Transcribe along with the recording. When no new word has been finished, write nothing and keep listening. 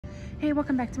Hey,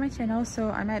 welcome back to my channel. So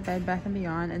I'm at Bed Bath &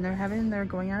 Beyond and they're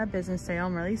going on a business sale.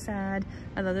 I'm really sad.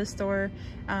 I love this store.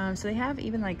 So they have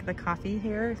even like the coffee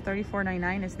here,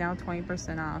 $34.99 is now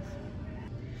 20% off.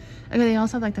 Okay, they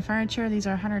also have like the furniture. These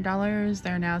are $100.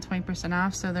 They're now 20%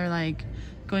 off. So they're like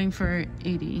going for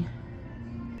 $80.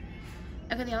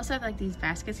 Okay, they also have like these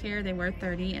baskets here. They were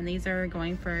 $30 and these are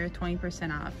going for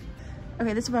 20% off.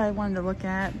 Okay, this is what I wanted to look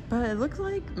at, but it looks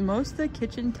like most of the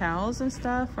kitchen towels and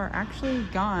stuff are actually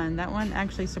gone. That one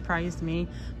actually surprised me.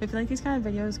 If you like these kind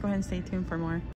of videos, go ahead and stay tuned for more.